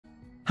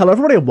Hello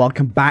everybody and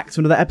welcome back to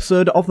another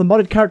episode of the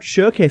Modded Character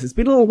Showcase. It's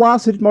been a little while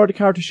since Modded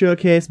Character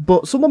Showcase,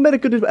 but someone made a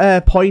good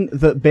point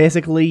that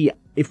basically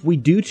if we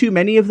do too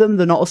many of them,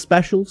 they're not as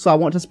special, so I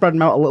want to spread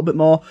them out a little bit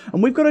more.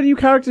 And we've got a new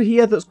character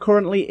here that's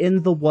currently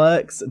in the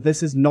works.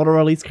 This is not a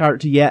released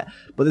character yet,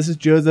 but this is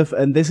Joseph,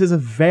 and this is a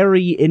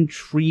very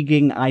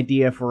intriguing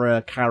idea for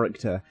a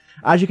character.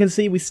 As you can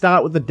see, we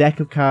start with the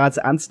deck of cards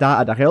and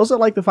starter deck. I also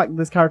like the fact that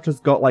this character's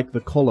got, like, the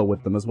colour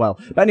with them as well.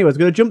 But anyways, we're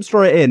going to jump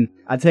straight in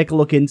and take a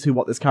look into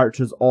what this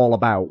character's all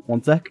about.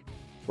 One sec.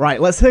 Right,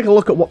 let's take a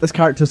look at what this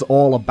character's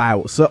all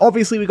about. So,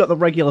 obviously, we've got the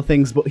regular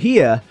things, but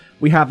here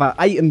we have our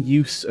item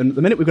use, and at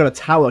the minute we've got a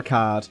tower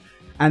card,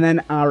 and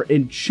then our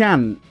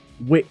enchant,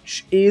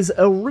 which is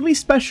a really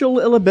special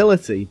little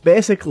ability.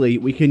 Basically,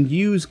 we can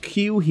use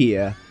Q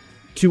here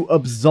to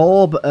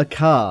absorb a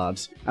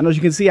card. And as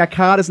you can see, our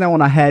card is now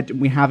on our head,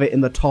 and we have it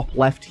in the top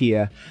left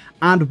here.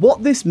 And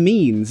what this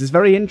means is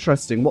very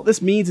interesting. What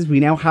this means is we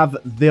now have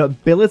the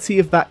ability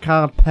of that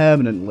card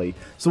permanently.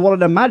 So what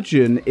I'd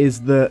imagine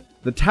is that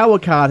the tower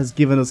card has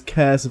given us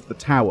Curse of the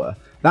Tower.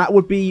 That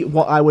would be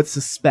what I would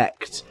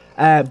suspect.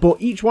 But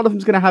each one of them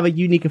is going to have a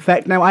unique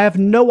effect. Now, I have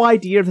no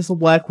idea if this will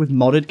work with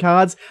modded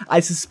cards.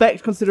 I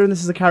suspect, considering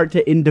this is a character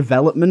in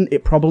development,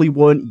 it probably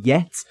won't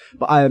yet.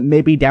 But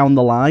maybe down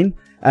the line,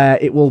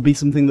 it will be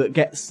something that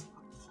gets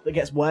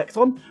worked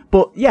on.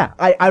 But yeah,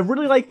 I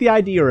really like the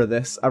idea of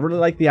this. I really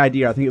like the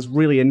idea. I think it's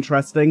really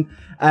interesting.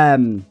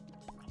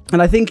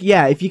 And I think,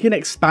 yeah, if you can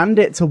expand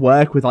it to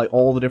work with, like,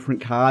 all the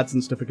different cards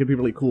and stuff, it could be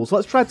really cool. So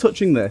let's try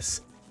touching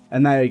this.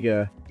 And there you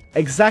go.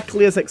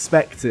 Exactly as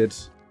expected.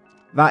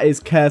 That is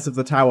Curse of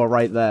the Tower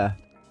right there.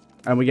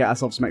 And we get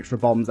ourselves some extra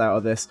bombs out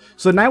of this.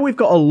 So now we've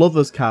got a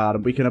Lover's card,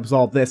 and we can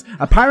absorb this.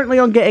 Apparently,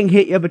 on getting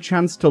hit, you have a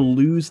chance to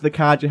lose the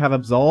card you have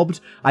absorbed.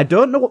 I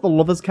don't know what the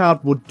Lover's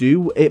card would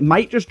do. It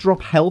might just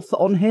drop health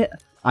on hit.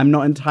 I'm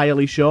not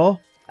entirely sure.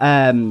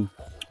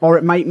 Or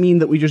it might mean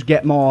that we just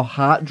get more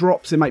heart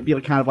drops. It might be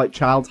kind of like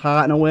Child's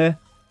Heart in a way.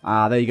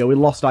 Ah, there you go. We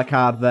lost our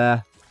card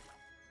there.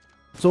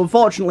 So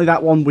unfortunately,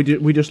 that one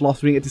we just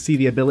lost. We didn't get to see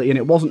the ability, and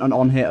it wasn't an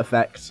on-hit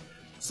effect.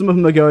 Some of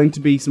them are going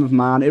to be, some of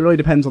them aren't. It really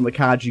depends on the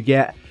cards you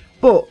get.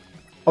 But,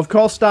 of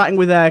course, starting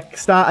with a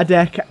starter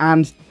deck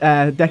and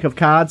deck of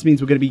cards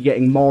means we're going to be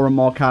getting more and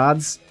more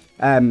cards.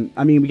 I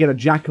mean, we get a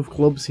Jack of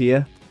Clubs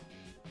here.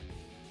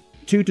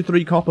 2 to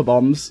 3 copper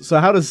bombs.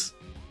 So how does...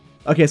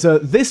 Okay, so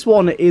this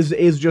one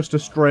is just a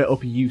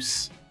straight-up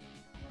use.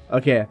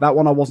 Okay, that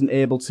one I wasn't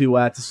able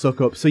to suck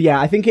up. So yeah,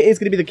 I think it is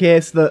going to be the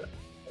case that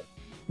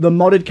the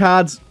modded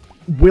cards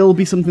will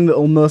be something that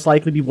will most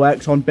likely be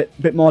worked on a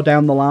bit more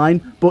down the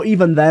line. But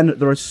even then,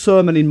 there are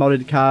so many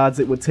modded cards,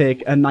 it would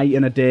take a night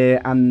and a day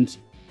and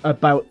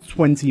about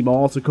 20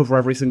 more to cover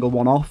every single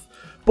one off.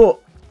 But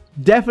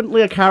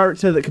definitely a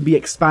character that can be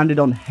expanded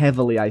on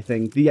heavily, I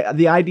think.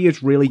 The idea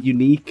is really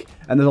unique,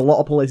 and there's a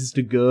lot of places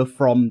to go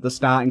from the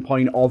starting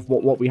point of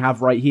what we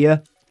have right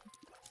here.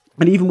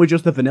 And even with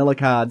just the vanilla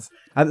cards,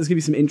 I think there's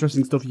going to be some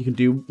interesting stuff you can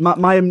do.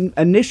 My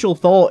initial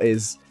thought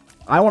is,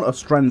 I want a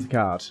strength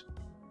card.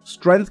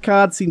 Strength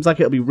card seems like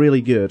it'll be really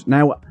good.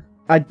 Now,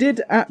 I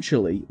did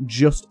actually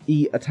just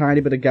eat a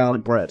tiny bit of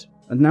garlic bread,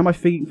 and now my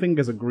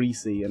fingers are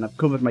greasy, and I've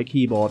covered my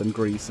keyboard in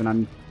grease, and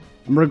I'm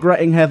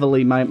regretting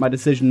heavily my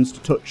decisions to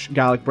touch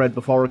garlic bread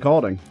before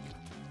recording.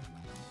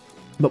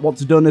 But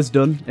what's done is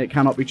done. It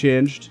cannot be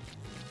changed.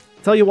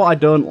 Tell you what I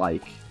don't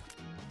like.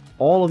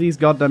 All of these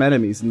goddamn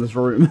enemies in this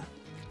room.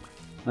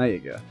 There you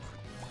go.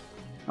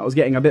 That was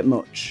getting a bit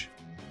much.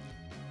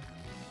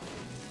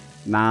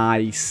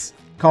 Nice.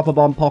 Copper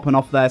bomb popping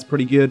off there is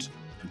pretty good.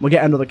 We'll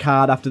get another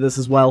card after this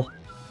as well.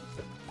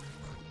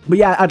 But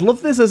yeah, I'd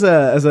love this as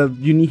a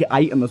unique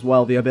item as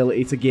well. The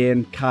ability to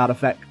gain card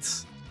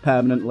effects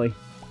permanently.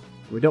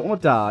 We don't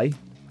want to die.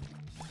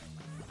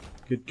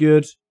 Good,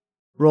 good.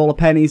 Roll of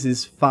pennies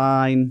is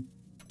fine.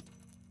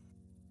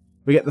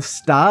 We get the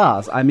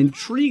stars. I'm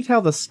intrigued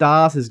how the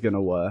stars is going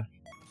to work.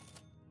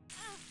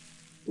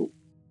 Ooh,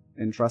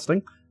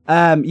 interesting.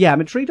 Yeah,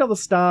 I'm intrigued how the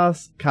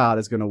stars card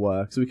is going to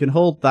work. So we can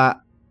hold that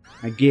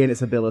and gain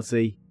its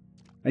ability.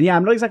 And yeah,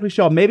 I'm not exactly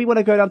sure. Maybe when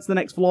I go down to the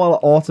next floor,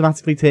 it'll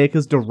automatically take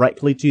us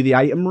directly to the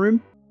item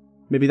room.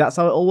 Maybe that's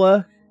how it'll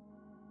work.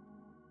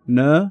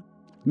 No.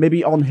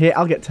 Maybe on hit,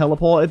 I'll get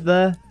teleported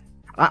there.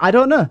 I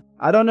don't know.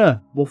 I don't know.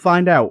 We'll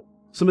find out.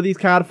 Some of these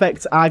card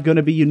effects are going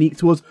to be unique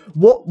to us.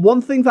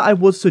 One thing that I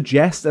would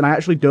suggest, and I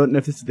actually don't know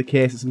if this is the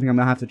case, it's something I'm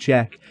going to have to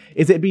check,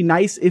 is it'd be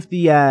nice if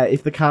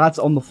the cards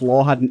on the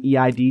floor had an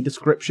EID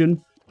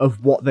description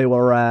of what they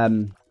were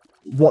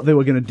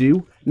going to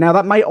do. Now,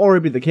 that might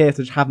already be the case.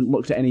 I just haven't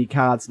looked at any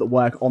cards that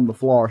work on the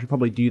floor. I should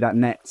probably do that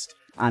next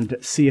and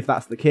see if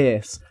that's the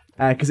case.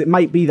 Because it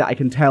might be that I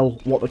can tell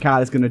what the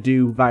card is going to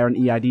do via an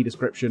EID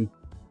description.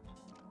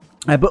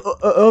 But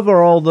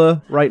overall,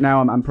 though, right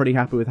now, I'm pretty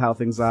happy with how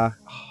things are.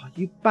 Oh,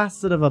 you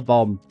bastard of a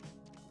bomb.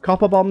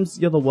 Copper bombs,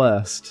 you're the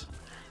worst.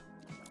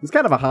 It's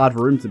kind of a hard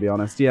room, to be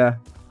honest, yeah.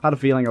 Had a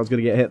feeling I was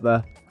going to get hit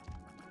there.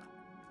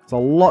 There's a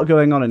lot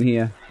going on in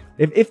here.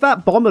 If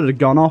that bomb had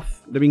gone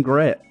off, it'd have been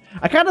great.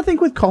 I kind of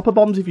think with copper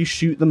bombs, if you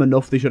shoot them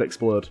enough, they should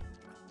explode.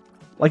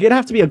 Like, it'd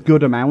have to be a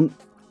good amount.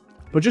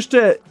 But just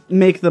to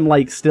make them,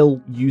 like,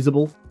 still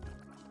usable.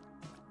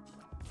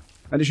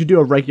 And it should do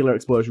a regular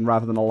explosion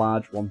rather than a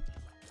large one.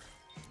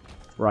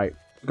 Right.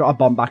 Got a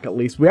bomb back at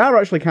least. We are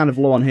actually kind of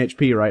low on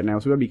HP right now,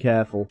 so we gotta be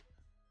careful.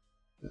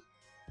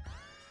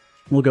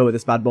 We'll go with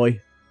this bad boy.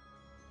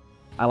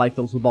 I like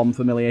the little bomb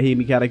familiar. He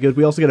be kind of good.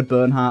 We also get a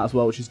burn heart as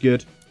well, which is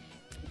good.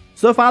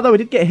 So far, though, we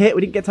did get hit.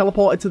 We didn't get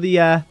teleported to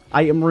the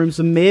item room,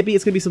 so maybe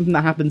it's going to be something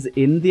that happens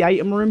in the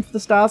item room for the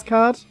stars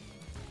card.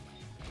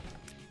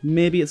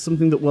 Maybe it's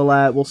something that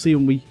we'll see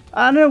when we...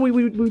 no, we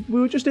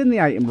were just in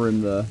the item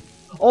room, though.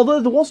 Although,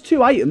 there was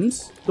 2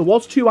 items. There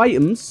was 2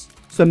 items.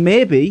 So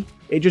maybe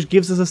it just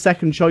gives us a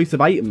second choice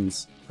of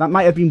items. That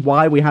might have been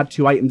why we had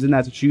 2 items in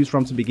there to choose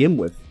from to begin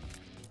with.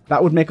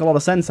 That would make a lot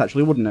of sense,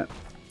 actually, wouldn't it?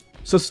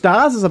 So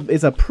stars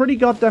is a pretty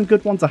goddamn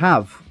good one to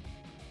have.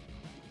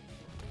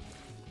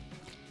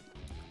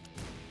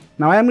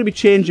 Now, I am going to be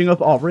changing up...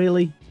 Oh,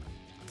 really?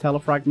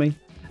 Telefrag me?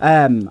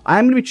 I am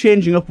going to be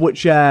changing up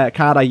which card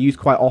I use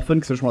quite often,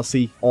 because I just want to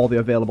see all the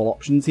available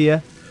options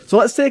here. So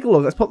let's take a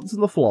look. Let's put this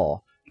on the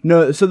floor.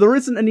 No, so there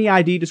isn't an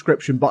EID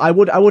description, but I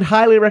would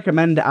highly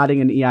recommend adding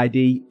an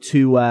EID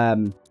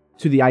to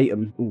the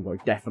item. Ooh,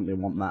 I definitely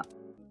want that.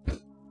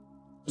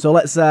 So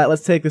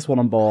let's take this one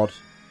on board.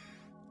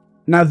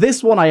 Now,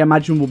 this one, I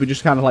imagine, will be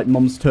just kind of like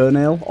Mum's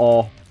Toenail,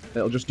 or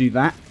it'll just do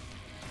that.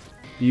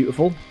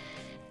 Beautiful.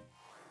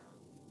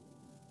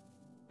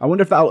 I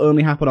wonder if that'll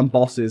only happen on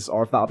bosses,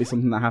 or if that'll be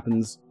something that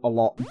happens a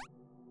lot.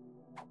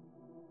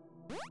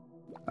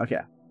 Okay.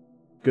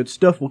 Good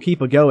stuff. We'll keep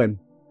her going.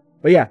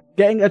 But yeah,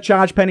 getting a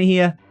charge penny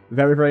here.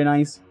 Very, very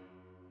nice.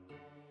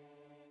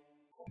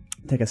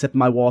 Take a sip of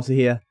my water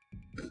here.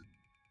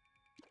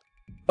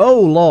 Oh,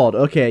 Lord.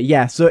 Okay,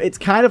 yeah. So it's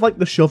kind of like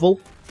the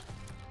shovel.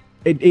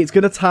 It's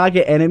going to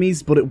target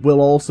enemies, but it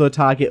will also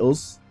target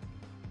us.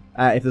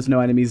 If there's no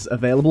enemies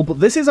available.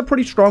 But this is a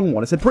pretty strong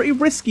one. It's a pretty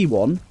risky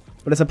one,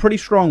 but it's a pretty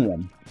strong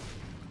one.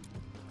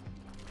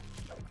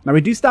 Now,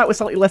 we do start with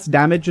slightly less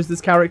damage as this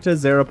character.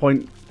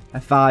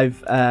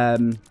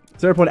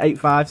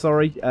 0.85,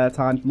 sorry,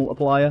 times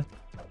multiplier.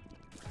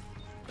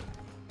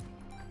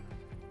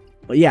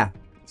 But yeah,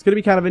 it's going to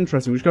be kind of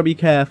interesting. We've just got to be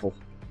careful.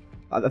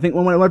 I think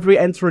whenever we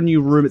enter a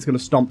new room, it's going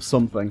to stomp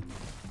something.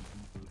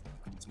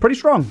 It's pretty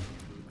strong.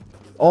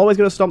 Always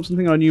going to stomp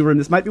something on a new room.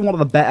 This might be one of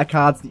the better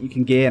cards that you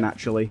can gain,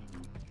 actually.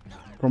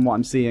 From what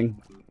I'm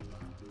seeing.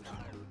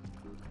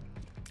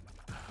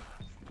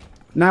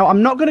 Now,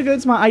 I'm not going to go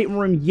into my item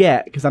room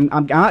yet, because I'm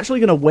actually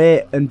going to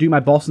wait and do my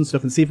boss and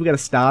stuff and see if we get a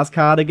stars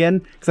card again.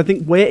 Because I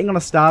think waiting on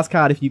a stars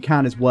card, if you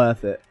can, is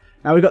worth it.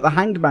 Now, we've got the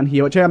Hanged Man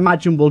here, which I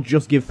imagine will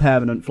just give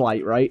permanent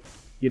flight, right?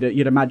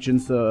 You'd imagine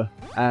so.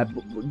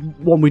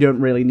 One we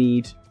don't really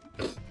need.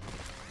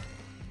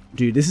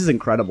 Dude, this is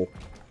incredible.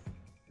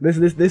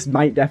 This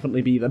might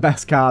definitely be the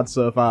best card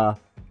so far.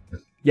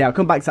 Yeah, I'll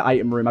come back to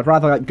item room. I'd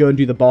rather go and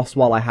do the boss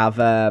while I have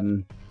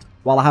the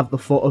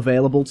foot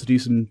available to do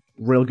some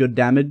real good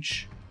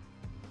damage.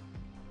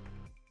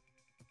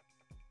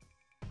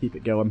 Keep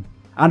it going.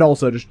 And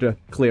also just to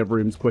clear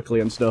rooms quickly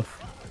and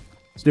stuff.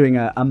 It's doing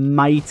a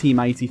mighty,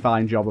 mighty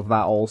fine job of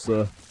that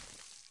also.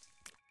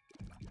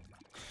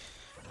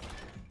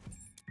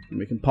 And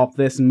we can pop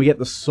this and we get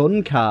the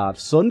Sun card.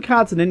 Sun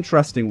card's an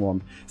interesting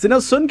one. So, no,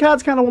 Sun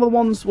card's kind of one of the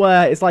ones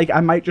where it's like I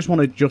might just want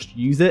to just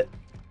use it.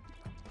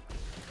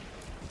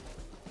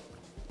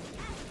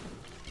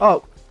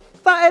 Oh,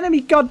 that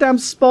enemy goddamn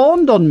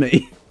spawned on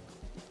me.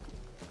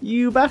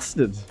 You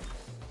bastard.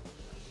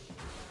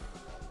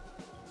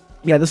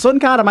 Yeah, the Sun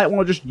card I might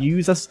want to just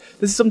use. This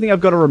is something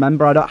I've got to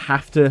remember. I don't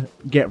have to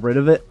get rid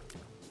of it.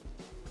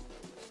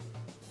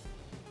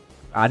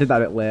 I did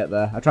that a bit late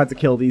there. I tried to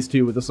kill these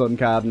two with the Sun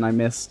card and I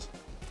missed.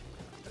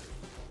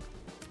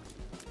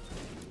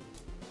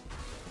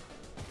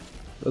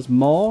 There's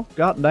more?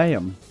 God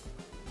damn.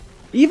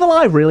 Evil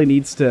Eye really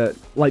needs a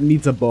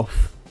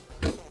buff.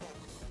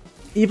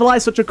 Evil Eye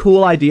is such a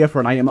cool idea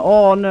for an item.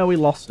 Oh no, we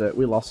lost it.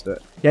 We lost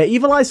it. Yeah,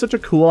 Evil Eye is such a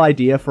cool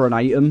idea for an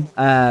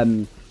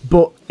item.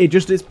 But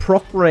its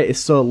proc rate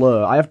is so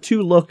low. I have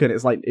 2 luck and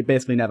it's like, it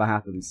basically never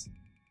happens.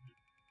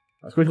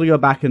 Let's quickly go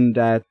back and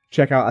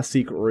check out our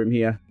secret room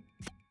here.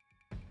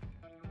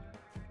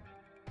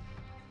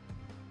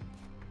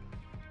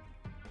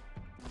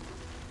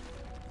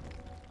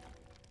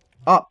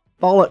 Oh,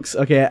 bollocks.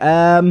 Okay,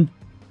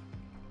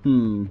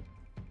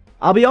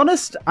 I'll be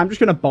honest, I'm just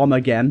going to bomb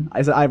again.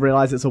 I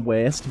realise it's a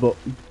waste, but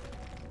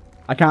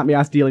I can't be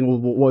asked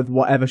dealing with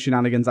whatever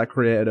shenanigans I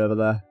created over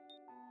there.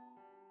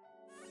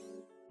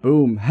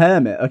 Boom.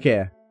 Hermit.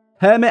 Okay.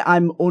 Hermit,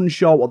 I'm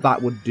unsure what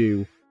that would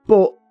do.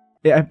 But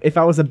if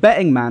I was a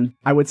betting man,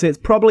 I would say it's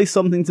probably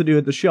something to do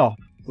with the shop.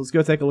 Let's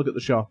go take a look at the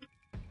shop.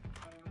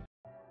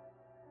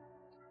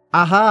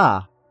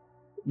 Aha!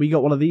 We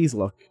got one of these,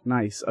 look.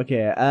 Nice.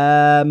 Okay,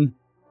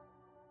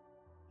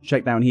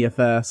 check down here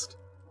first.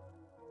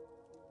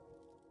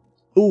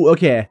 Ooh,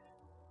 okay.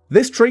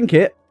 This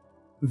trinket,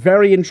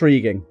 very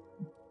intriguing.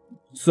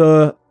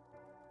 So,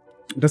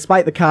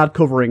 despite the card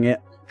covering it,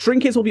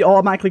 trinkets will be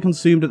automatically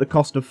consumed at the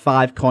cost of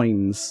 5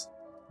 coins.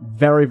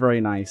 Very,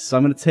 very nice. So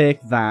I'm going to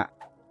take that.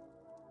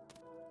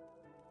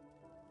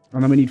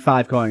 And then we need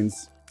 5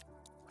 coins.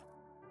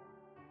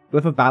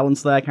 With a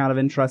balance there, kind of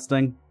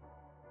interesting.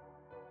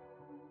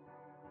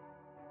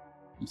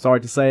 I'm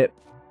sorry to say it,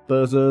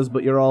 Burzers,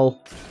 but you're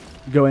all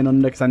going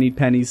under because I need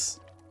pennies.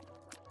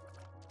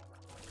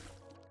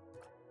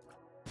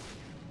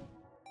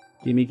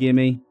 Gimme,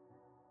 gimme.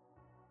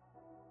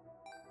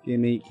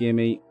 Gimme,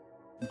 gimme,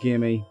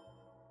 gimme.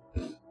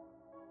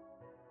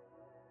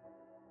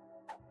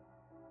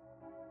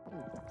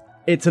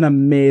 It's an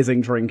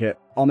amazing trinket.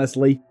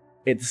 Honestly,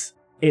 it's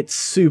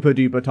super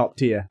duper top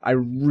tier. I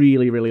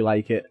really, really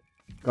like it.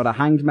 Got a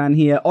hanged man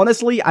here.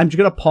 Honestly, I'm just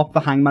going to pop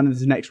the hangman in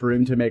this next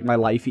room to make my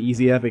life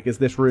easier because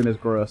this room is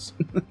gross.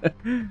 But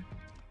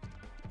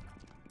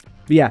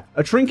yeah,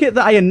 a trinket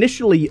that I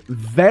initially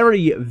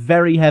very,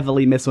 very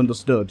heavily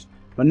misunderstood.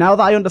 But now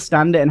that I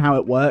understand it and how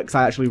it works,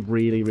 I actually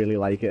really, really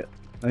like it.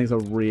 I think it's a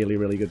really,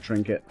 really good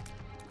trinket.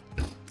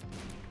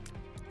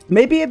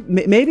 Maybe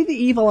the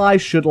evil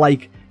eyes should,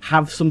 like,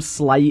 have some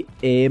slight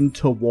aim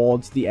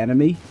towards the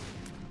enemy.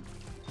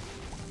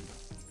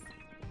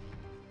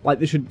 Like,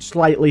 they should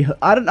slightly...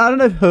 I don't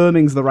know if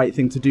herming's the right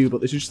thing to do,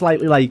 but they should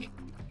slightly, like,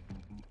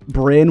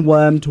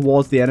 brainworm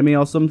towards the enemy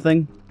or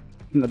something.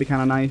 I think that'd be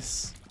kind of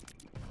nice.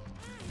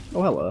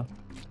 Oh, hello.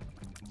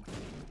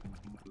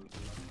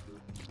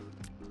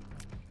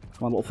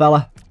 Come on, little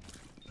fella.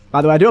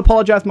 By the way, I do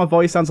apologise, my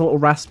voice sounds a little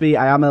raspy.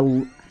 I'm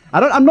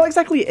not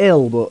exactly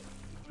ill, but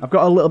I've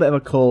got a little bit of a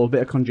cold, a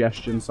bit of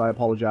congestion, so I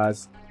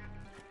apologise.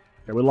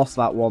 Okay, we lost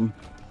that one.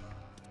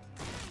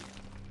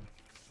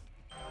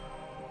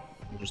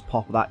 Just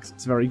pop that because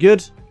it's very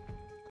good.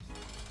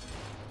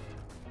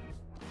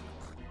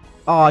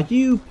 Aw,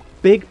 you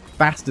big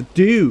bastard.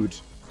 Dude.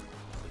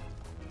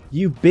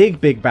 You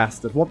big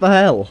bastard. What the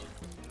hell?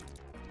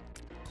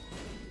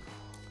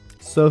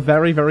 So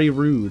very, very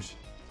rude.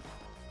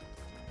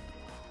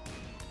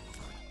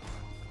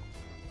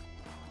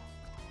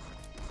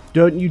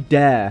 Don't you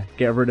dare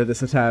get rid of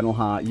this Eternal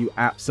Heart, you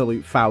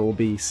absolute foul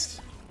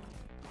beast.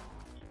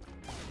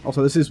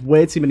 Also, this is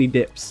way too many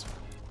dips.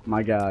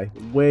 My guy.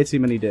 Way too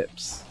many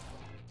dips.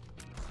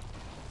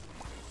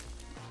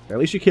 Okay, at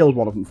least you killed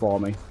one of them for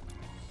me.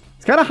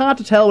 It's kind of hard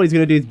to tell when he's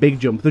going to do his big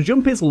jump. The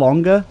jump is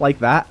longer, like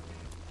that.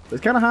 But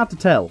it's kind of hard to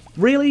tell.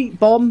 Really,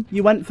 Bomb?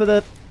 You went for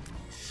the...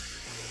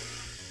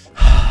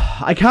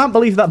 I can't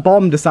believe that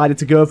Bomb decided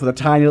to go for the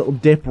tiny little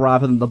dip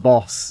rather than the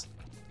boss.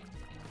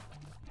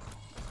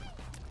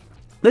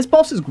 This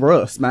boss is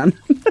gross, man.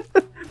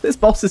 This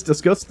boss is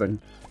disgusting.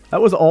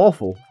 That was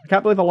awful. I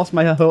can't believe I lost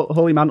my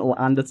Holy Mantle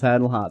and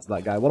Eternal Heart to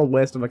that guy. What a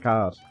waste of a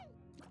card.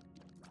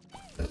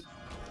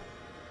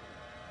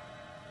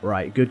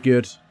 Right,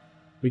 good.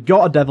 We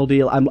got a Devil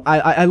Deal.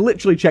 I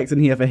literally checked in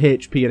here for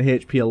HP and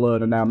HP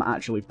alone, and now I'm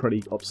actually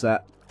pretty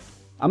upset.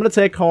 I'm going to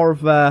take Core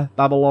of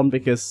Babylon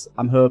because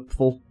I'm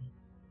hopeful.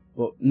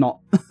 But not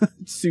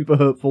super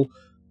hopeful.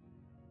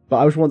 But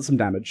I just want some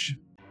damage.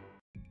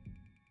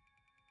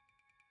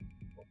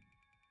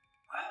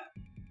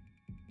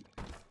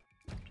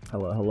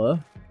 Hello, hello.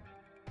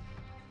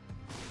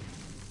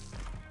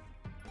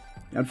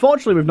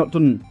 Unfortunately, we've not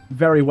done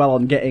very well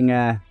on getting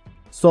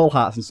soul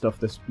hearts and stuff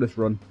this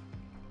run.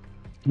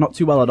 Not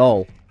too well at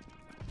all.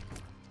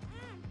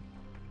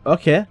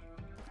 Okay.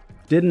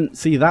 Didn't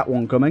see that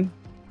one coming.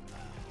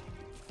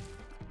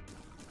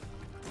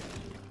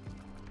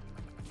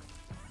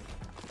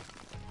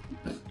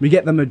 We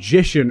get the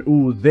Magician.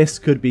 Ooh, this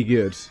could be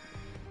good.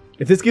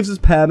 If this gives us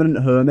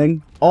permanent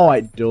herming. Oh,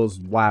 it does.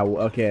 Wow,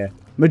 okay.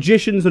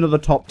 Magician's another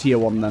top tier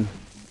one then.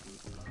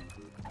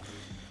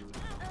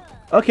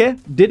 Okay,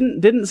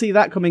 didn't see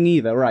that coming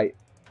either. Right,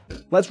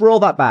 let's roll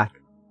that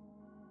back.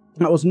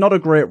 That was not a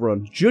great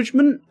run.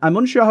 Judgment? I'm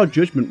unsure how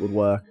Judgment would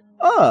work.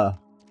 Oh,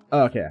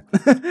 okay.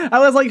 I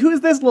was like, who's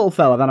this little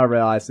fella? Then I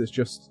realised it's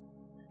just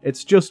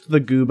the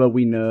goober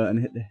we know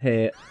and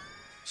hate.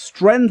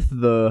 Strength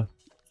though,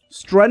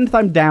 strength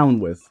I'm down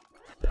with.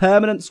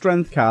 Permanent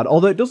strength card,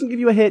 although it doesn't give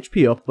you a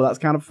HP up, but that's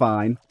kind of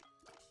fine.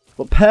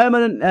 But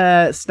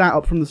permanent stat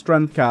up from the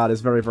strength card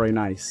is very, very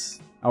nice.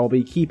 I will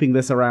be keeping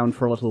this around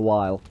for a little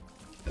while.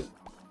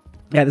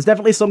 Yeah, there's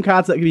definitely some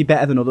cards that can be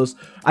better than others.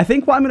 I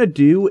think what I'm going to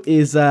do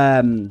is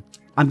I'm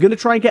going to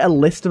try and get a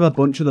list of a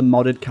bunch of the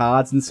modded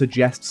cards and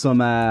suggest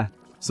some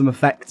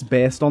effects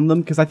based on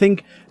them. Because I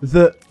think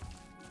that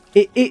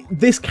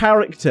this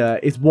character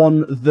is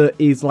one that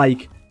is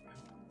like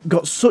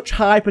got such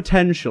high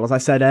potential, as I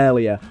said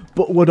earlier,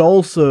 but would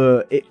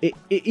also,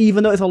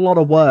 even though it's a lot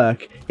of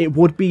work, it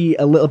would be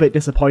a little bit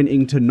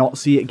disappointing to not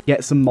see it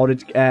get some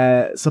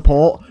modded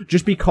support,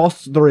 just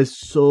because there is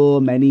so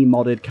many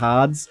modded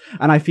cards,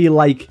 and I feel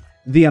like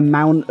the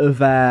amount of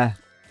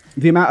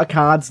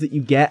cards that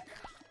you get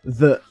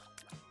that,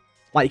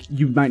 like,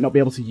 you might not be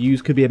able to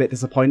use could be a bit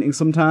disappointing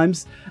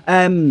sometimes.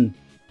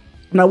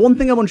 Now, one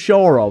thing I'm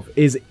unsure of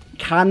is,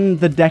 can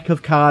the deck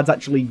of cards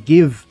actually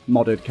give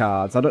modded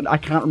cards? I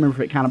can't remember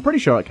if it can. I'm pretty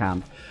sure it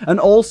can. And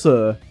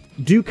also,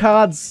 do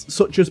cards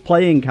such as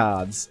playing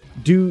cards,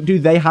 do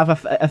they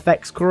have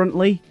effects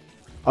currently?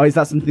 Or is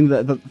that something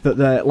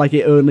that like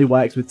it only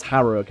works with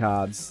tarot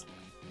cards?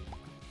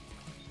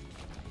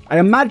 I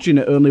imagine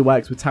it only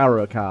works with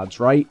tarot cards,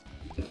 right?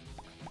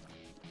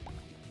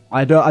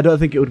 I don't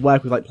think it would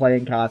work with like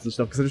playing cards and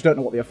stuff because I just don't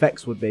know what the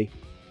effects would be.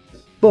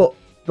 But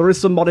there is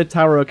some modded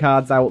tarot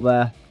cards out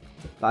there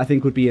that I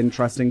think would be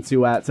interesting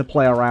to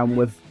play around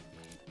with.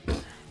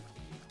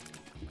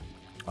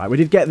 Alright, we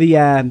did get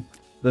the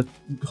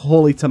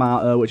Holy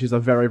Tomato, which is a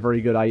very,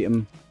 very good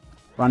item.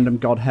 Random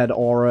Godhead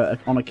Aura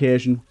on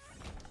occasion.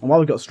 And while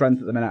we've got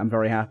Strength at the minute, I'm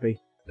very happy.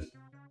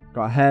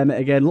 Got a Hermit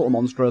again. Little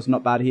Monstros,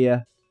 not bad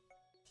here.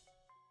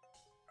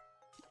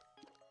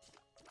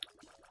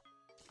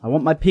 I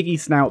want my Piggy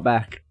Snout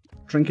back.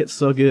 Trinket's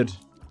so good.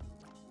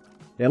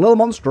 Yeah, Little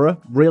Monstro,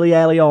 really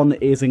early on,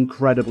 is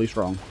incredibly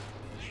strong.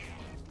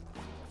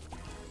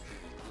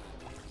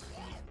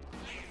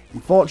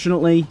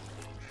 Unfortunately,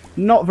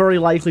 not very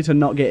likely to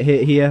not get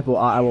hit here, but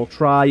I will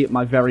try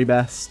my very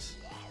best.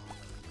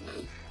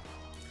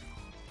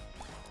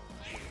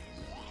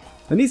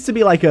 There needs to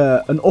be like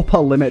an upper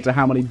limit to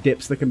how many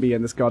dips there can be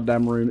in this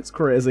goddamn room. It's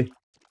crazy.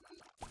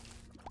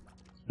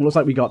 Looks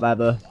like we got there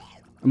though.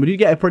 And we do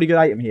get a pretty good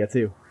item here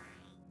too.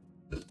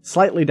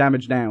 Slightly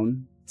damaged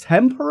down.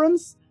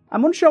 Temperance?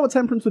 I'm unsure what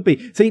Temperance would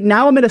be. See,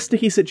 now I'm in a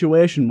sticky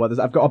situation where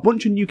I've got a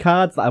bunch of new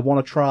cards that I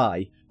want to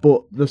try,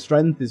 but the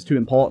Strength is too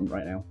important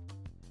right now.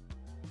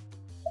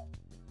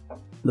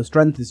 The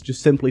Strength is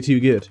just simply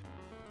too good.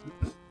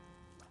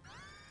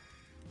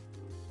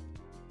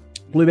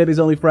 Blue Baby's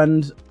Only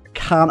Friend,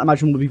 can't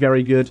imagine would be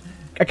very good.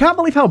 I can't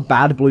believe how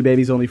bad Blue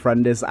Baby's Only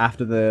Friend is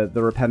after the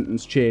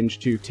Repentance change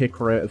to tick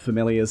rate of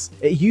Familiars.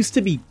 It used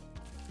to be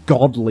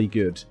godly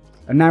good.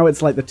 And now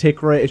it's like the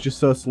tick rate is just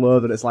so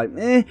slow that it's like,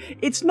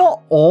 it's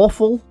not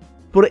awful,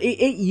 but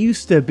it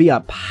used to be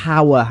a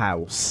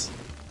powerhouse.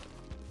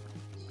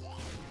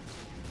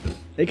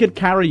 It could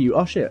carry you,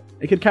 oh shit,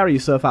 it could carry you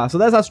so far. So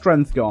there's our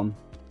Strength gone.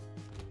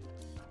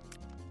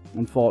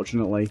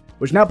 Unfortunately.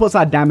 Which now puts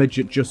our damage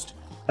at just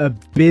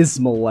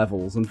abysmal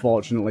levels,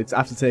 unfortunately,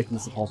 after taking the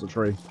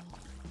suppository.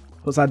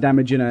 Puts our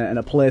damage in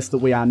a place that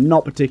we are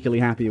not particularly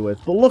happy with.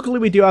 But luckily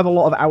we do have a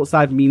lot of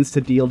outside means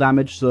to deal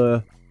damage,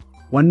 so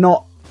we're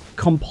not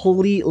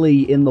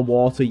completely in the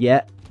water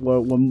yet. We're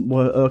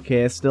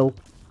okay still.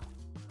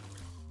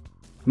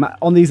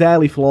 On these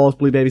early floors,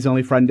 Blue Baby's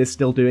Only Friend is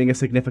still doing a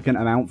significant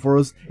amount for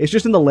us. It's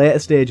just in the later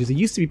stages. It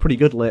used to be pretty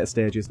good later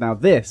stages. Now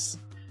this,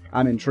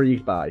 I'm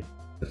intrigued by.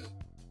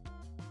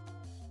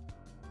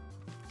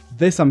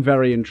 This I'm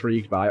very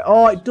intrigued by.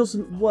 Oh, it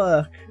doesn't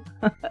work.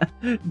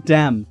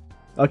 Damn.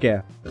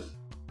 Okay.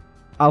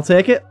 I'll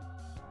take it.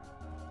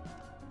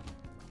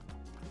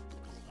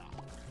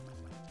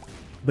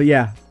 But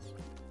yeah.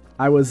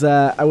 I was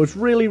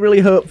really, really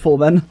hopeful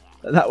then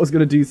that was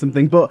going to do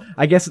something. But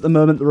I guess at the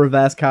moment the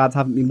reverse cards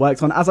haven't been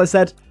worked on. As I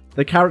said,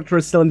 the character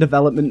is still in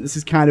development. This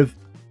is kind of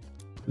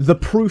the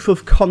proof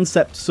of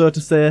concept, so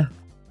to say.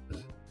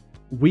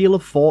 Wheel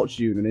of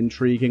Fortune, an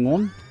intriguing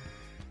one.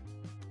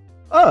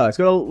 Oh,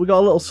 we got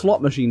a little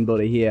slot machine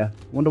buddy here.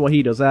 Wonder what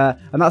he does. And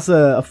that's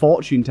a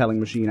fortune-telling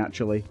machine,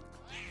 actually.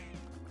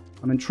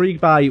 I'm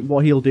intrigued by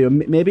what he'll do.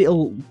 Maybe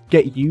it'll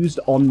get used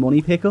on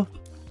money pickup.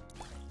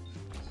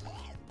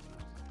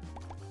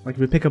 Like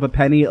if we pick up a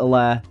penny,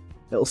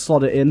 it'll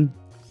slot it in.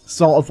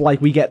 Sort of like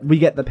we get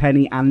the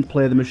penny and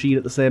play the machine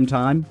at the same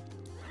time.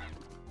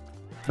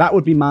 That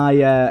would be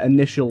my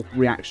initial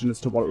reaction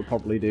as to what it would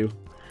probably do.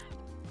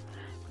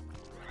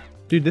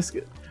 Dude,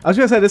 I was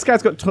going to say, this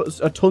guy's got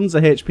tons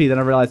of HP, then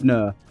I realised,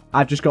 no.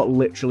 I've just got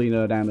literally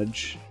no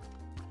damage.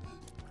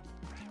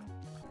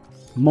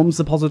 Mum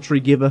suppository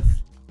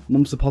giveth,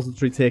 Mum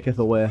suppository taketh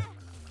away.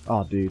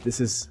 Oh, dude, this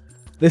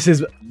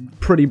is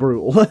pretty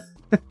brutal.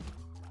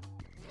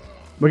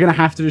 We're going to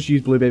have to just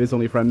use Blue Baby's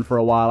Only Friend for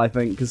a while, I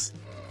think, because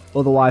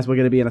otherwise we're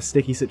going to be in a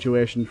sticky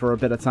situation for a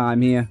bit of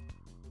time here.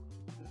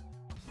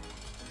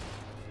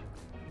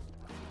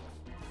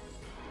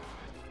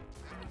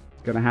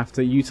 Gonna have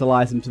to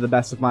utilize him to the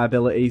best of my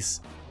abilities.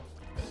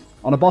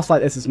 On a boss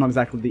like this, it's not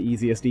exactly the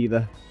easiest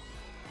either.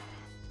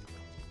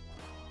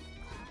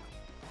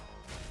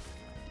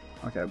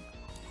 Okay.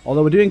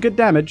 Although we're doing good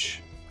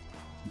damage.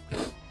 I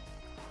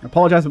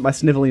apologise with my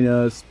snivelly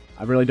nose.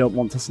 I really don't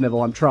want to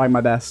snivel. I'm trying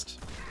my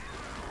best.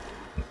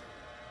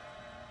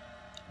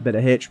 Bit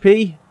of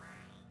HP.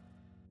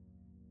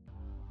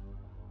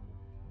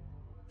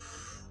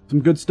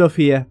 Some good stuff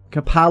here.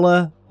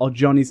 Kapala or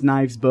Johnny's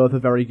Knives both are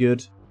very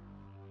good.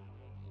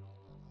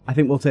 I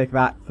think we'll take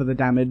that for the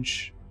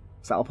damage.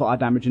 So that'll put our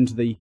damage into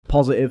the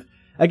positive.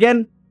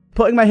 Again,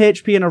 putting my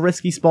HP in a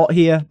risky spot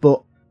here,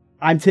 but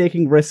I'm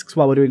taking risks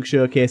while we're doing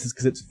showcases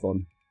because it's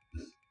fun.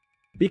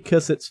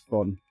 Because it's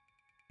fun.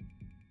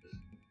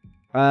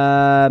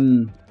 I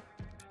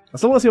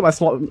still want to see what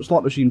my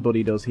slot machine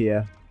buddy does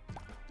here.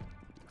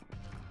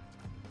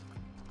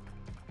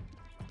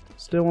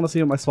 Still want to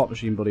see what my slot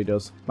machine buddy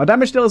does. My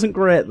damage still isn't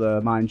great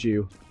though, mind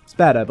you. It's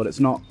better, but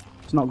it's not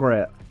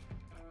great.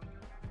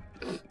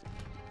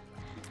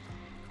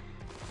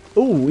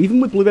 Ooh, even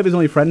with Blue Baby's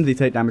Only Friend, they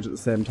take damage at the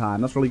same time.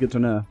 That's really good to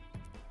know.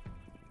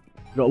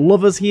 We've got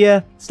lovers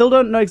here. Still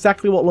don't know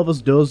exactly what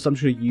lovers does, so I'm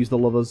just going to use the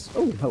lovers.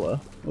 Oh, hello.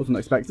 Wasn't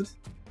expected.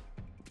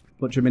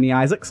 Bunch of mini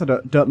Isaacs. I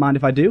don't mind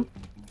if I do.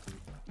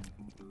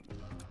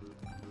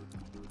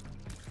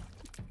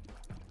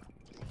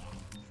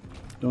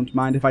 Don't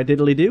mind if I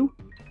diddly do.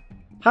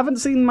 Haven't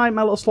seen my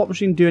little slot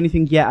machine do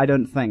anything yet, I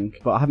don't think.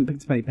 But I haven't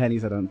picked as many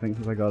pennies, I don't think,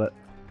 since I got it.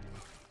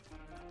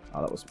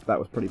 Oh, that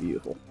was pretty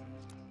beautiful.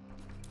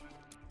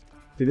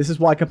 See, this is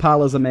why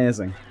Kapala's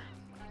amazing.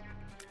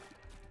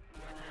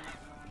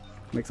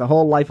 Makes our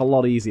whole life a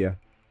lot easier.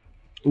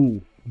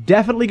 Ooh.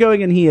 Definitely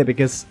going in here,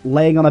 because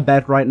laying on a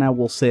bed right now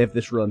will save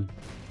this run.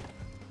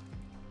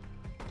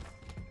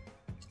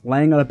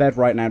 Laying on a bed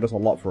right now does a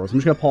lot for us. I'm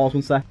just going to pause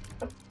one sec.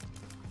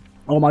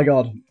 Oh my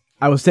god.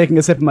 I was taking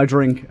a sip of my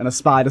drink, and a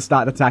spider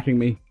started attacking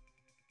me.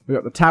 We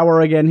got the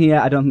tower again here.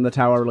 I don't think the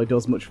tower really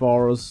does much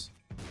for us.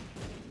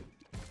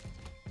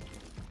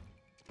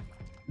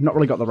 Not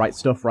really got the right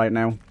stuff right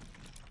now.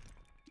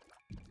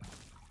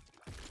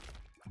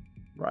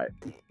 Right.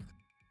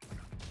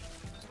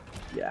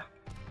 Yeah.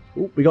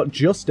 Ooh, we got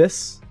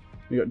justice.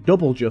 We got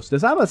double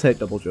justice. I'm going to take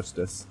double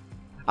justice.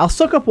 I'll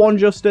suck up one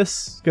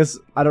justice, because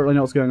I don't really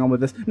know what's going on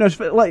with this. No,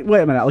 like,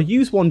 wait a minute. I'll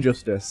use one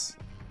justice.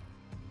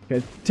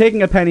 Okay,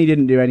 taking a penny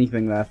didn't do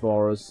anything there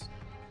for us.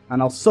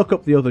 And I'll suck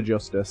up the other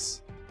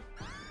justice.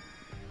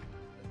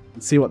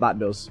 And see what that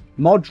does.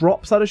 More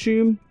drops, I'd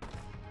assume.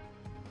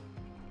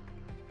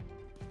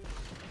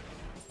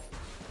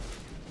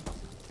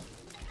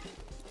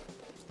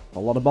 A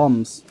lot of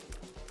bombs.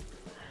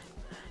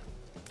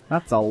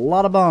 That's a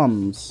lot of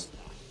bombs.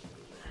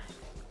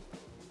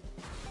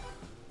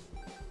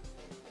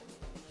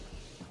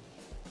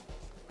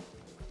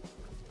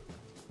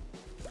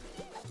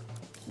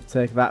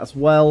 Take that as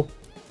well.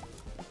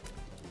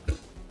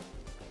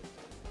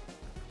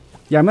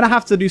 Yeah, I'm going to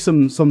have to do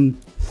some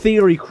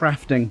theory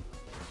crafting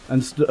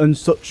and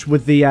such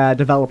with the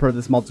developer of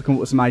this mod to come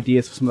up with some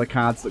ideas for some of the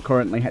cards that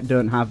currently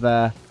don't have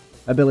their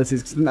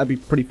abilities, because I think that'd be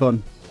pretty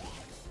fun.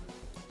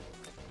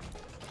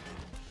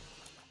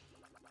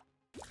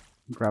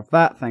 Grab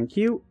that, thank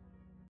you.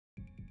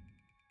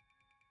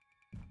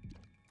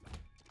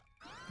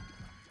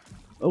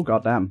 Oh,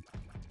 goddamn.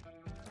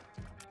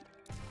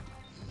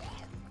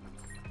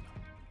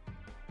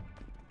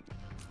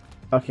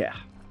 Okay.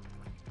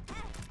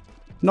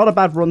 Not a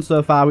bad run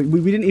so far.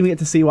 We didn't even get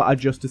to see what our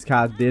Justice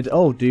card did.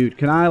 Oh, dude.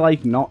 Can I,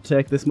 like, not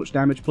take this much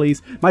damage,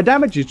 please? My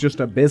damage is just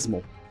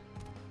abysmal.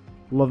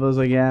 Lovers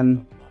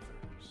again.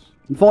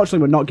 Unfortunately,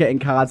 we're not getting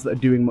cards that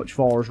are doing much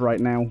for us right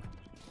now.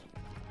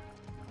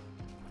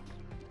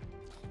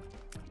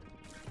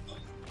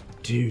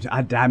 Dude,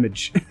 our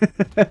damage.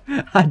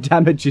 Our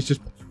damage is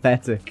just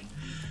pathetic.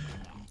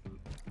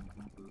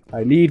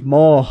 I need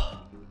more.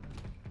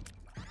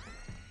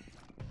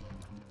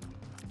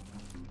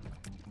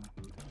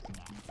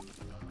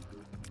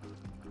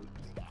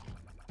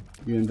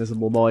 You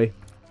invisible boy.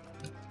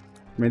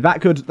 I mean,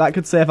 that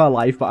could save our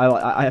life, but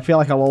I feel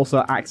like I'll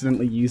also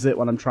accidentally use it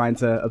when I'm trying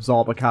to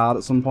absorb a card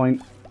at some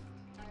point.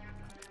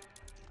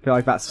 I feel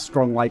like that's a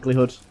strong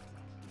likelihood.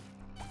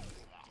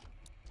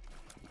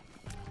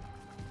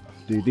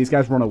 Dude, these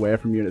guys run away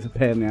from you and it's a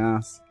pain in the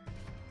ass.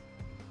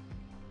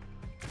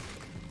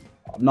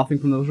 Oh, nothing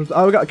from those.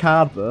 Oh, we got a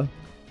card though.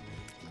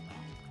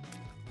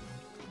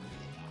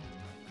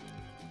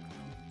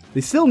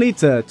 They still need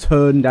to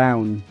turn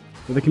down,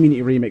 with the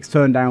community remix,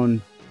 turn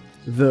down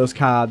those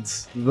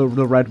cards, the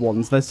red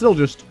ones. They're still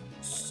just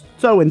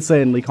so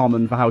insanely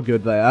common for how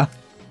good they are.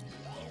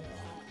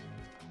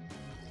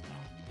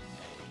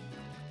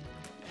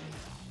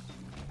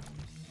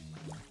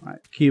 Right,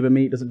 Cuba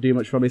meat doesn't do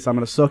much for me, so I'm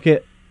going to suck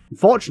it.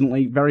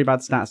 Unfortunately, very bad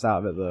stats out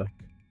of it, though.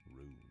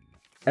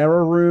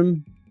 Error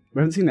room. We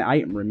haven't seen the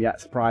item room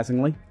yet,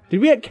 surprisingly. Did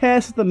we get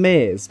Curse of the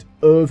Mazed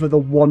over the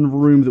one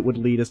room that would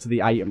lead us to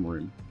the item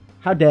room?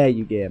 How dare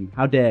you, game?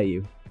 How dare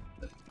you?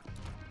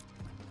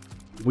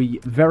 We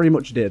very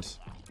much did.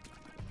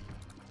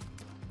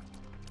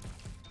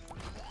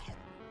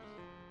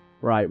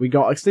 Right, we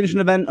got Extinction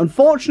Event.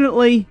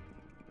 Unfortunately,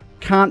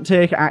 can't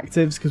take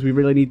actives because we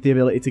really need the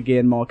ability to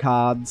gain more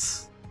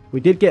cards. We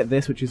did get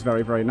this, which is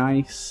very, very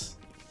nice.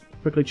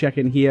 Quickly check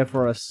in here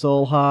for a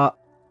Soul Heart.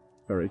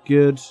 Very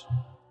good.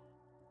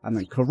 And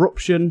then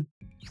Corruption.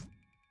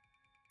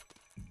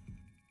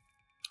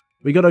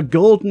 We got a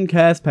Golden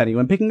Curse Penny.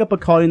 When picking up a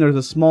coin, there is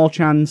a small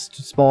chance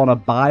to spawn a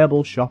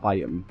buyable shop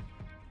item.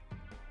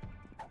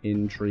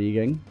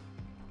 Intriguing.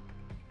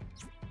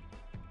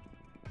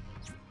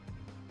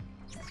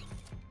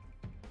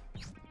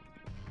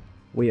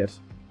 Weird.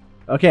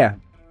 Okay.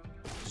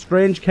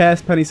 Strange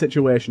Curse Penny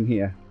situation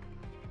here.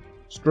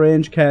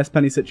 Strange Curse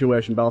Penny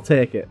situation, but I'll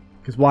take it.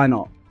 Because why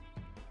not?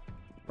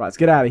 Right, let's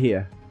get out of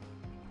here.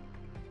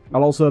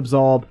 I'll also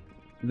absorb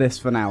this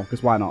for now,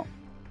 because why not?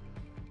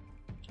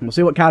 And we'll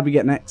see what card we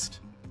get next.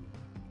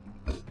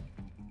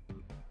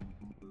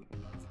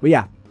 But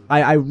yeah,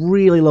 I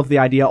really love the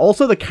idea.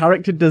 Also the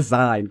character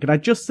design. Can I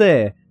just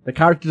say, the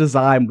character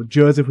design with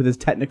Joseph with his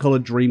Technicolor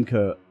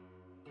Dreamcoat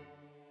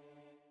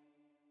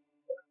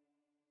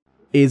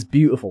is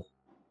beautiful.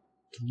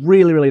 It's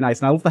really, really nice.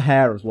 And I love the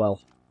hair as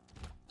well.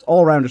 It's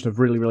all around just a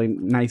really, really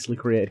nicely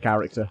created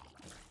character.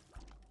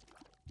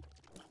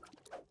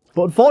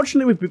 But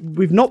unfortunately,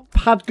 we've not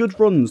had good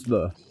runs,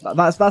 though.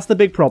 That's the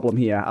big problem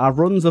here. Our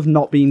runs have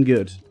not been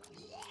good.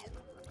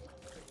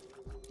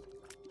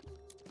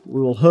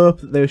 We will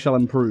hope that they shall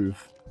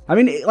improve. I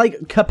mean, like,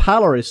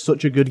 Kapala is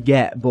such a good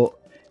get, but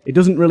it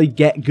doesn't really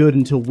get good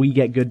until we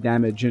get good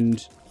damage,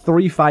 and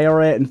 3 fire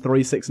rate and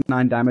 3, 6, and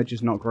 9 damage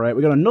is not great.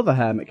 We got another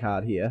Hermit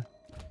card here.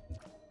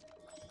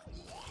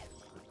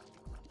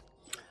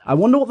 I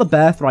wonder what the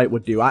Birthright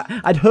would do.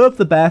 I'd hope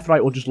the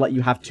Birthright will just let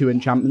you have 2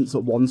 enchantments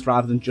at once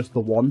rather than just the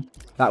 1.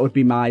 That would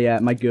be my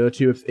my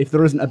go-to. If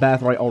there isn't a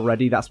Birthright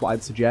already, that's what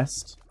I'd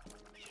suggest.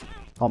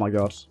 Oh my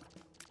god.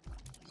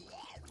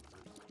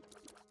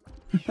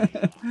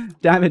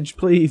 Damage,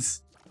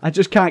 please. I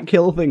just can't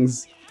kill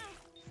things.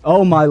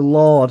 Oh my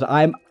lord.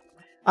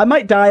 I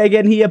might die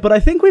again here, but I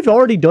think we've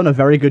already done a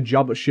very good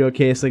job at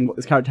showcasing what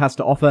this character has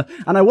to offer.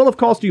 And I will, of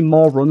course, do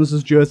more runs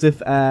as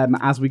Joseph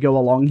as we go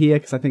along here,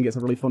 because I think it's a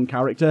really fun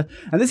character.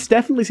 And this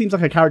definitely seems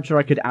like a character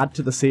I could add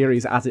to the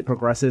series as it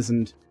progresses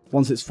and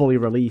once it's fully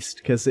released,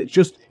 because it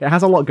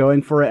has a lot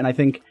going for it. And I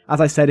think, as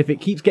I said, if it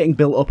keeps getting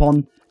built up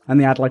on, and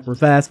they add like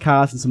reverse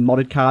cards and some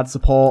modded card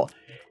support,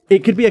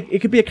 it could be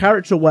a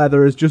character where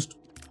there is just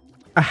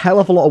a hell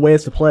of a lot of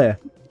ways to play.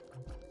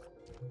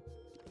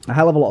 A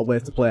hell of a lot of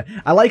ways to play.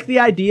 I like the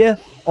idea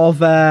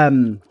of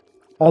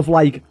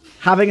like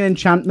having an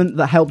enchantment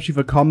that helps you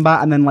for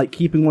combat, and then like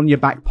keeping one in your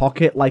back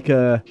pocket, like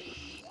a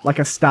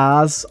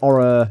stars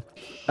or a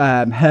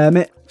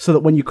hermit, so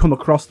that when you come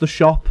across the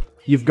shop,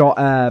 you've got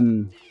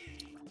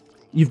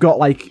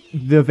like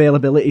the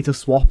availability to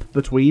swap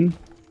between.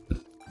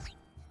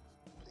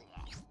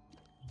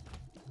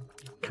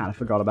 Kind of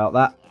forgot about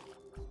that.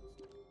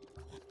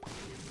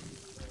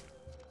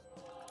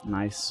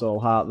 Nice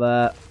soul heart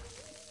there.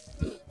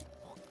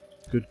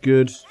 Good,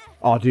 good.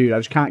 Oh, dude, I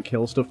just can't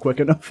kill stuff quick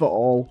enough at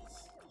all.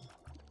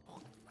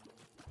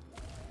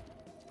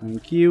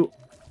 Thank you.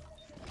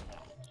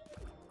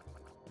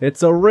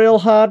 It's a real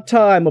hard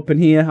time up in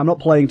here. I'm not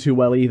playing too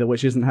well either,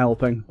 which isn't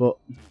helping, but...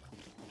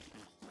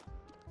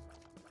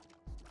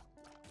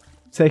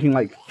 taking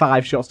like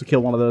 5 shots to kill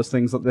one of those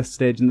things at this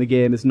stage in the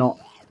game is not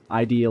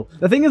ideal.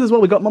 The thing is as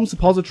well, we've got Mum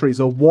Suppository,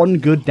 so 1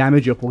 good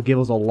damage up will give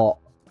us a lot.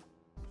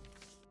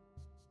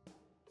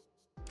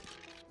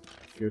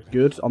 Good,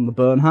 good. On the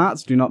burn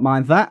hearts, do not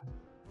mind that.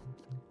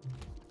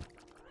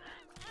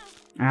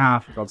 Ah,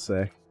 for God's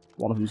sake.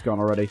 One of them's gone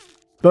already.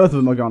 Both of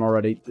them are gone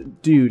already.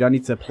 Dude, I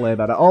need to play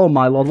better. Oh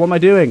my lord, what am I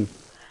doing?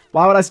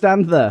 Why would I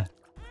stand there?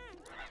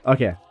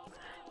 Okay.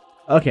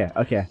 Okay,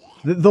 okay.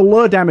 The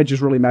low damage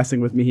is really messing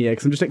with me here,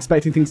 because I'm just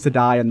expecting things to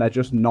die and they're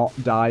just not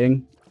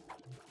dying.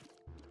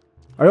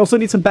 I also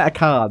need some better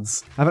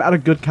cards. I haven't had a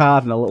good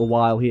card in a little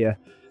while here.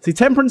 See,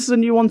 Temperance is a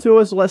new one to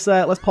us,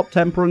 so let's pop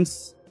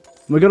Temperance.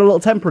 And we've got a little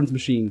Temperance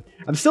machine.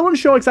 I'm still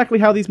unsure exactly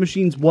how these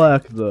machines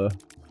work, though.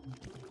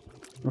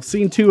 I've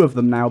seen 2 of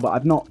them now, but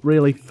I've not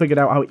really figured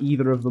out how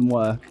either of them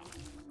work.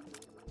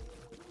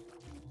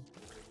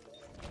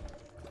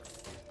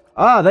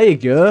 Ah, there you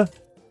go.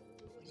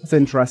 That's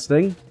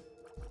interesting.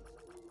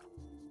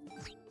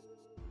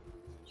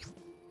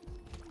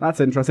 That's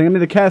interesting. I mean,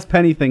 the Cursed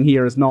Penny thing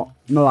here is not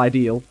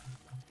ideal.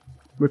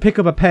 We pick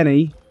up a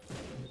penny,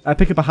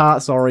 pick up a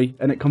heart, sorry,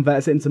 and it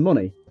converts it into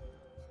money.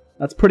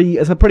 It's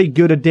a pretty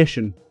good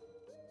addition.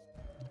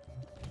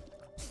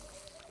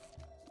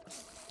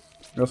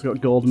 We also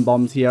got golden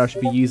bombs here I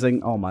should be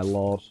using. Oh my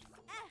lord.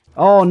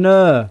 Oh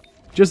no!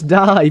 Just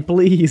die,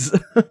 please!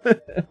 I'm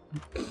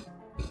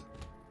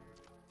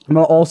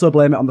gonna also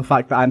blame it on the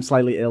fact that I'm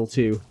slightly ill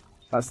too.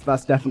 That's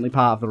definitely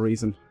part of the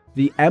reason.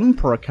 The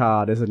Emperor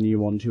card is a new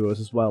one to us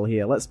as well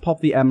here. Let's pop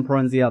the Emperor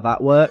and see how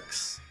that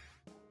works.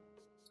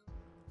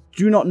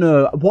 Do not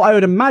know. What I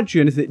would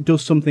imagine is it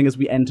does something as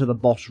we enter the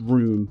boss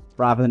room,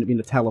 rather than it being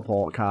a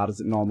teleport card as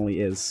it normally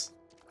is.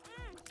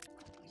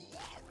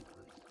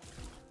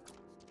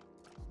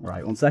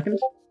 Right, 1 second.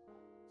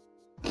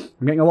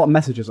 I'm getting a lot of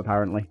messages,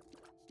 apparently.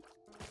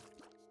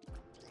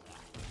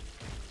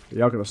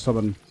 We are going to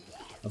summon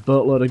a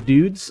boatload of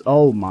dudes.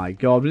 Oh my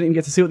god, we didn't even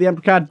get to see what the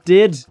Emperor card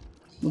did.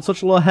 On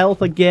such low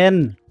health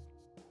again.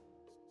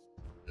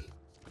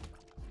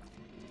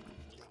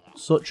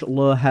 Such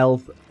low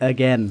health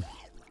again.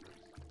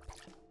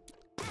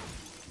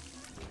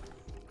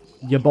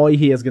 Your boy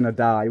here is going to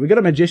die. We got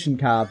a Magician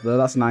card, though.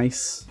 That's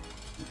nice.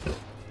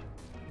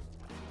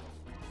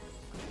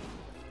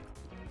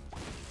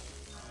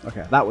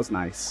 Okay, that was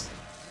nice.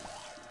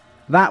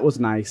 That was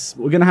nice.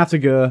 We're going to have to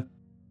go...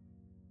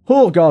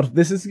 Oh, God.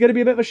 This is going to be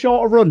a bit of a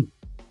shorter run.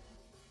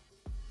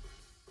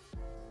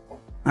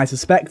 I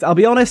suspect. I'll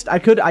be honest, I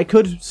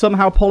could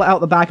somehow pull it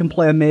out the bag and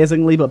play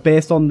amazingly, but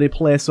based on the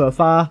play so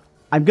far,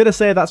 I'm going to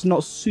say that's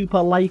not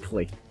super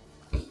likely.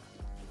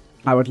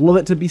 I would love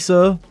it to be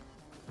so.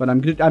 But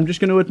I'm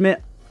just going to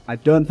admit, I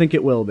don't think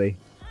it will be.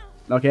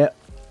 Okay.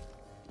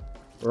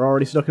 We're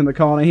already stuck in the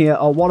corner here.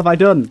 Oh, what have I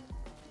done?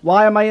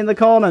 Why am I in the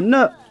corner?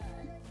 No!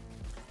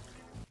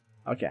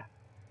 Okay.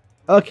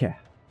 Okay.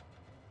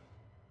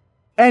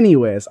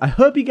 Anyways, I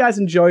hope you guys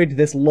enjoyed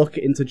this look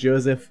into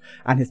Joseph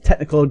and his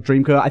Technicolor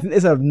Dreamcoat. I think this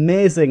is an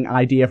amazing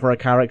idea for a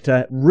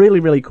character. Really,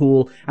 really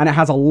cool. And it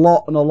has a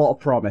lot of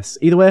promise.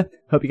 Either way,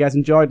 hope you guys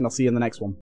enjoyed, and I'll see you in the next one.